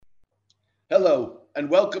Hello, and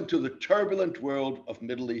welcome to the turbulent world of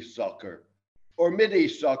Middle East soccer, or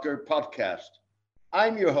East Soccer podcast.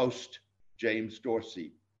 I'm your host, James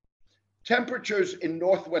Dorsey. Temperatures in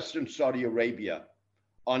northwestern Saudi Arabia,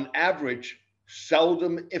 on average,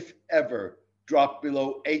 seldom, if ever, drop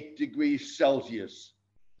below 8 degrees Celsius,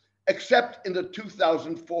 except in the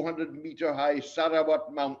 2,400-meter high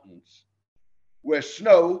Sarawat Mountains, where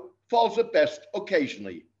snow falls at best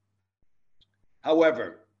occasionally.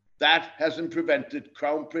 However, that hasn't prevented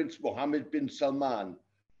Crown Prince Mohammed bin Salman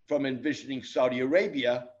from envisioning Saudi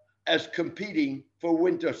Arabia as competing for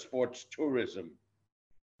winter sports tourism.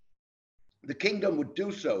 The kingdom would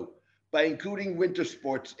do so by including winter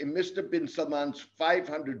sports in Mr. bin Salman's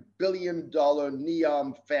 $500 billion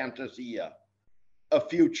Neom Fantasia, a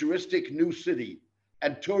futuristic new city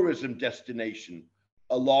and tourism destination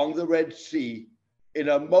along the Red Sea in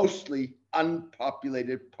a mostly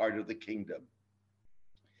unpopulated part of the kingdom.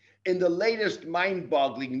 In the latest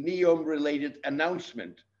mind-boggling NEOM-related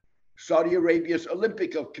announcement, Saudi Arabia's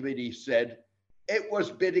Olympic Committee said it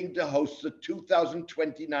was bidding to host the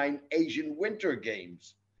 2029 Asian Winter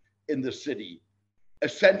Games in the city,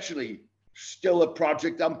 essentially still a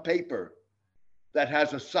project on paper that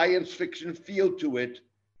has a science fiction feel to it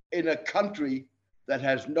in a country that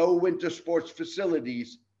has no winter sports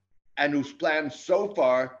facilities and whose plans so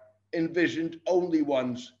far envisioned only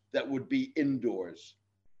ones that would be indoors.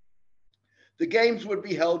 The games would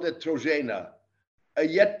be held at Trojena, a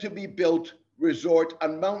yet-to-be-built resort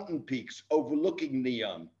on mountain peaks overlooking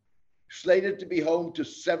Neom, slated to be home to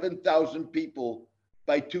 7,000 people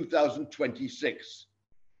by 2026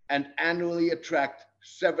 and annually attract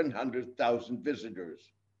 700,000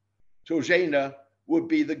 visitors. Trojena would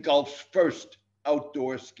be the Gulf's first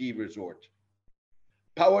outdoor ski resort.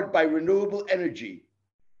 Powered by renewable energy,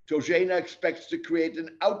 Trojena expects to create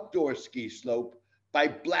an outdoor ski slope by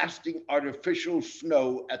blasting artificial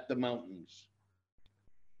snow at the mountains.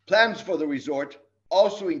 Plans for the resort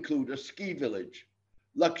also include a ski village,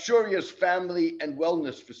 luxurious family and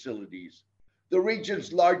wellness facilities, the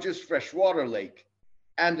region's largest freshwater lake,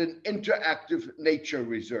 and an interactive nature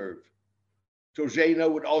reserve. Trojena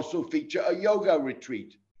would also feature a yoga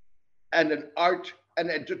retreat and an art and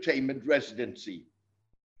entertainment residency.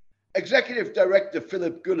 Executive Director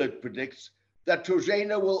Philip Gullett predicts that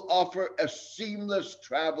Trojena will offer a seamless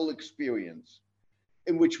travel experience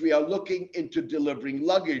in which we are looking into delivering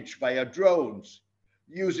luggage via drones,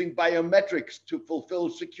 using biometrics to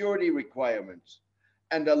fulfill security requirements,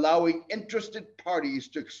 and allowing interested parties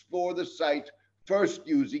to explore the site first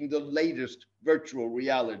using the latest virtual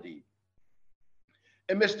reality.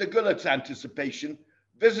 In Mr. Gullett's anticipation,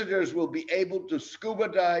 visitors will be able to scuba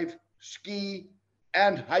dive, ski,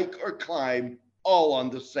 and hike or climb all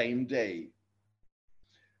on the same day.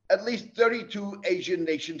 At least 32 Asian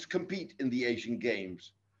nations compete in the Asian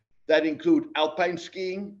Games that include alpine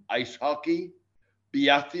skiing, ice hockey,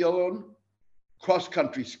 biathlon,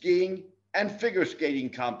 cross-country skiing, and figure skating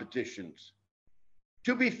competitions.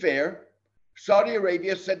 To be fair, Saudi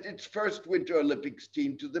Arabia sent its first Winter Olympics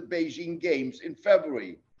team to the Beijing Games in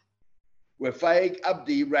February, where Faik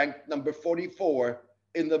Abdi ranked number 44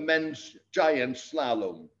 in the men's giant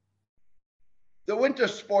slalom. The winter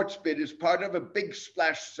sports bid is part of a big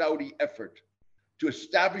splash Saudi effort to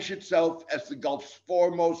establish itself as the Gulf's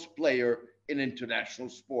foremost player in international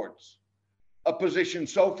sports, a position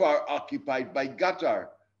so far occupied by Qatar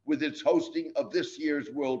with its hosting of this year's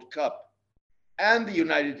World Cup, and the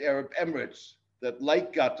United Arab Emirates that,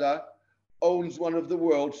 like Qatar, owns one of the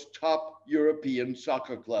world's top European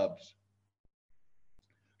soccer clubs.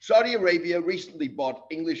 Saudi Arabia recently bought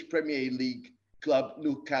English Premier League club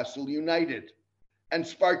Newcastle United and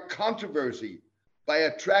sparked controversy by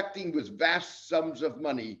attracting with vast sums of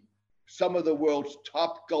money some of the world's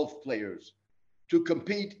top golf players to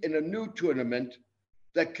compete in a new tournament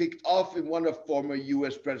that kicked off in one of former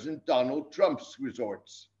US President Donald Trump's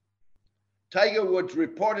resorts. Tiger Woods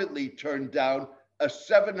reportedly turned down a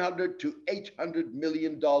 $700 to $800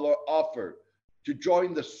 million offer to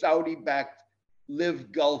join the Saudi-backed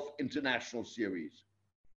Live Golf International Series.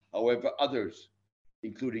 However, others,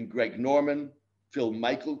 including Greg Norman, Phil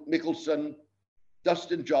Mickelson,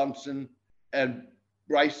 Dustin Johnson, and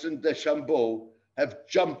Bryson DeChambeau have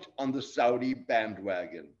jumped on the Saudi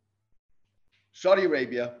bandwagon. Saudi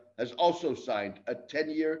Arabia has also signed a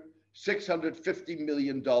 10-year, $650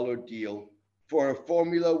 million deal for a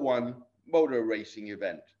Formula One motor racing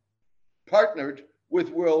event, partnered with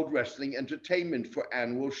World Wrestling Entertainment for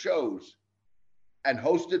annual shows, and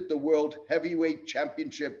hosted the World Heavyweight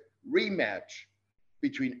Championship rematch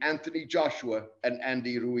between Anthony Joshua and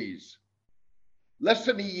Andy Ruiz. Less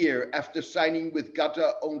than a year after signing with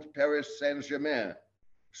Qatar-owned Paris Saint-Germain,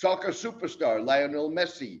 soccer superstar Lionel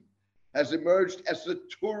Messi has emerged as the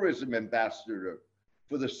tourism ambassador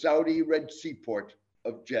for the Saudi Red Sea port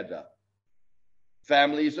of Jeddah.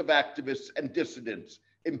 Families of activists and dissidents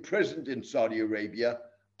imprisoned in Saudi Arabia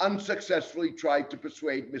unsuccessfully tried to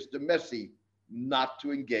persuade Mr. Messi not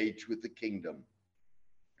to engage with the kingdom.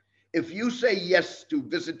 If you say yes to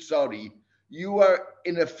visit Saudi, you are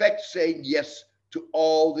in effect saying yes to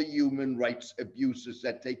all the human rights abuses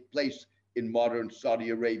that take place in modern Saudi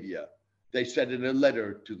Arabia, they said in a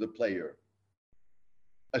letter to the player.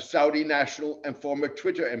 A Saudi national and former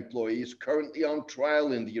Twitter employee is currently on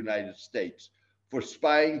trial in the United States for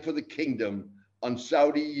spying for the kingdom on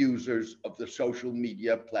Saudi users of the social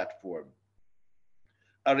media platform.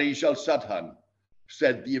 Arish Al-Sadhan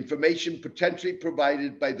said the information potentially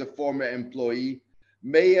provided by the former employee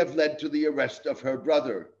may have led to the arrest of her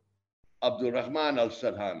brother, Abdurrahman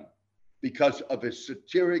Al-Sadhan, because of his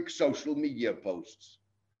satiric social media posts.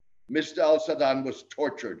 Mr. Al-Sadhan was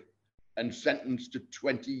tortured and sentenced to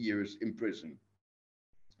 20 years in prison.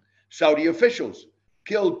 Saudi officials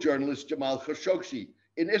killed journalist Jamal Khashoggi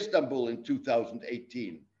in Istanbul in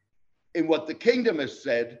 2018 in what the kingdom has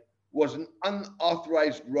said was an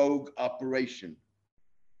unauthorized rogue operation.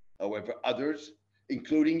 However, others,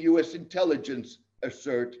 including US intelligence,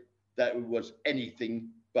 assert that it was anything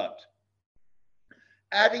but.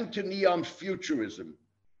 Adding to NEOM's futurism,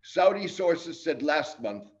 Saudi sources said last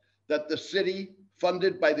month that the city,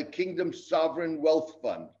 funded by the kingdom's sovereign wealth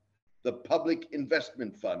fund, the Public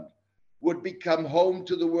Investment Fund, would become home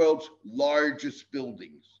to the world's largest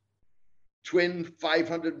buildings. Twin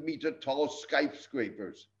 500-meter tall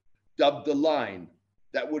skyscrapers, dubbed the Line,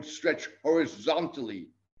 that would stretch horizontally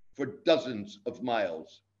for dozens of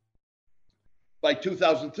miles. By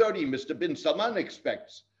 2030, Mr. bin Salman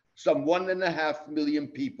expects some 1.5 million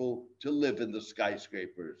people to live in the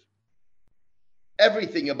skyscrapers.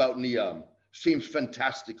 Everything about NEOM seems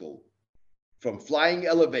fantastical, from flying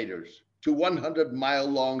elevators to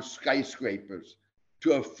 100-mile-long skyscrapers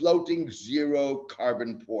to a floating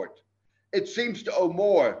zero-carbon port. It seems to owe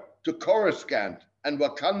more to Coruscant and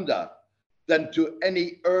Wakanda than to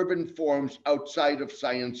any urban forms outside of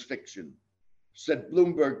science fiction, said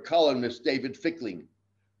Bloomberg columnist David Fickling,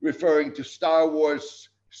 referring to Star Wars'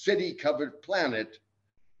 city-covered planet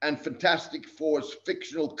and Fantastic Four's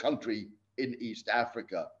fictional country in East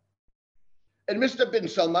Africa. In Mr. bin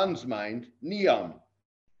Salman's mind, NEOM,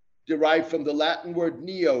 derived from the Latin word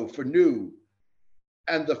neo for new,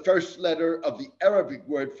 and the first letter of the Arabic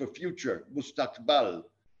word for future, mustaqbal,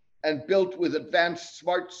 and built with advanced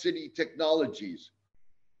smart city technologies,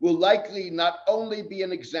 will likely not only be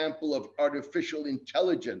an example of artificial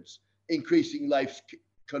intelligence increasing life's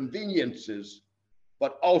conveniences,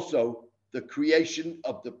 but also the creation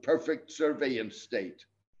of the perfect surveillance state.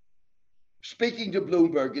 Speaking to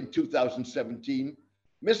Bloomberg in 2017,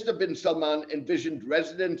 Mr. bin Salman envisioned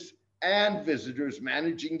residents and visitors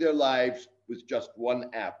managing their lives with just one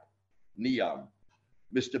app, NEOM.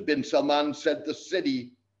 Mr. bin Salman said the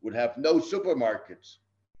city would have no supermarkets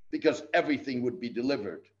because everything would be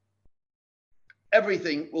delivered.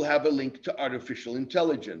 Everything will have a link to artificial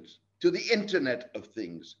intelligence, to the Internet of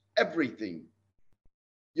Things, everything.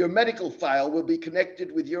 Your medical file will be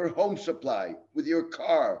connected with your home supply, with your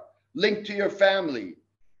car, linked to your family,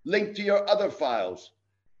 linked to your other files,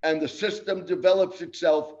 and the system develops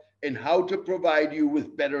itself in how to provide you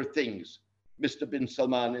with better things, Mr. bin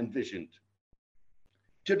Salman envisioned.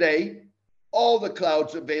 Today, all the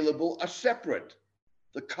clouds available are separate.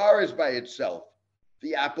 The car is by itself.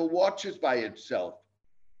 The Apple Watch is by itself.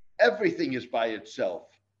 Everything is by itself.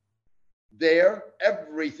 There,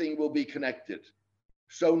 everything will be connected.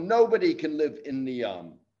 So nobody can live in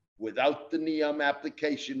NEOM without the NEOM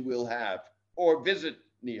application we'll have, or visit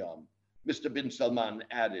NEOM, Mr. bin Salman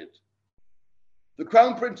added. The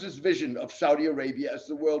Crown Prince's vision of Saudi Arabia as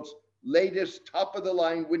the world's latest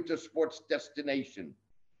top-of-the-line winter sports destination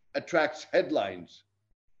attracts headlines,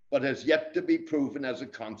 but has yet to be proven as a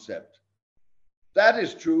concept. That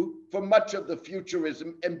is true for much of the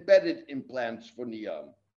futurism embedded in plans for NEOM,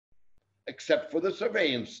 except for the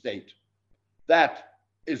surveillance state. That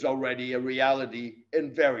is already a reality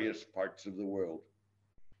in various parts of the world.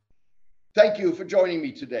 Thank you for joining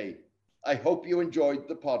me today. I hope you enjoyed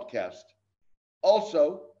the podcast.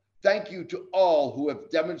 Also, thank you to all who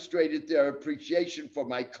have demonstrated their appreciation for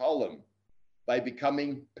my column by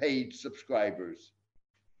becoming paid subscribers.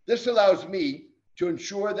 This allows me to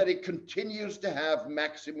ensure that it continues to have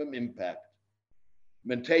maximum impact.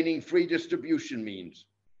 Maintaining free distribution means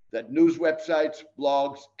that news websites,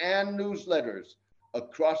 blogs, and newsletters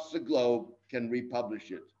across the globe can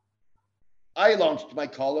republish it. I launched my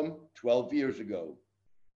column 12 years ago.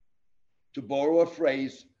 To borrow a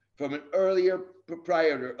phrase from an earlier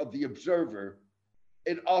proprietor of The Observer,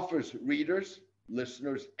 it offers readers,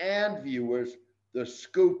 listeners, and viewers the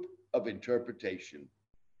scoop of interpretation.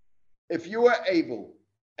 If you are able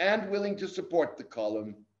and willing to support the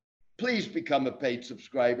column, please become a paid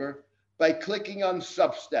subscriber by clicking on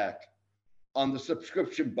Substack on the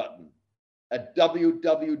subscription button at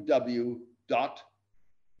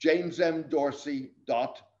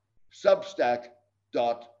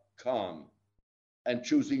www.jamesmdorsey.substack.com and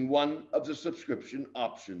choosing one of the subscription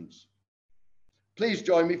options. Please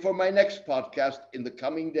join me for my next podcast in the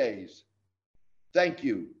coming days. Thank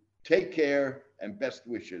you. Take care and best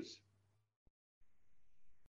wishes.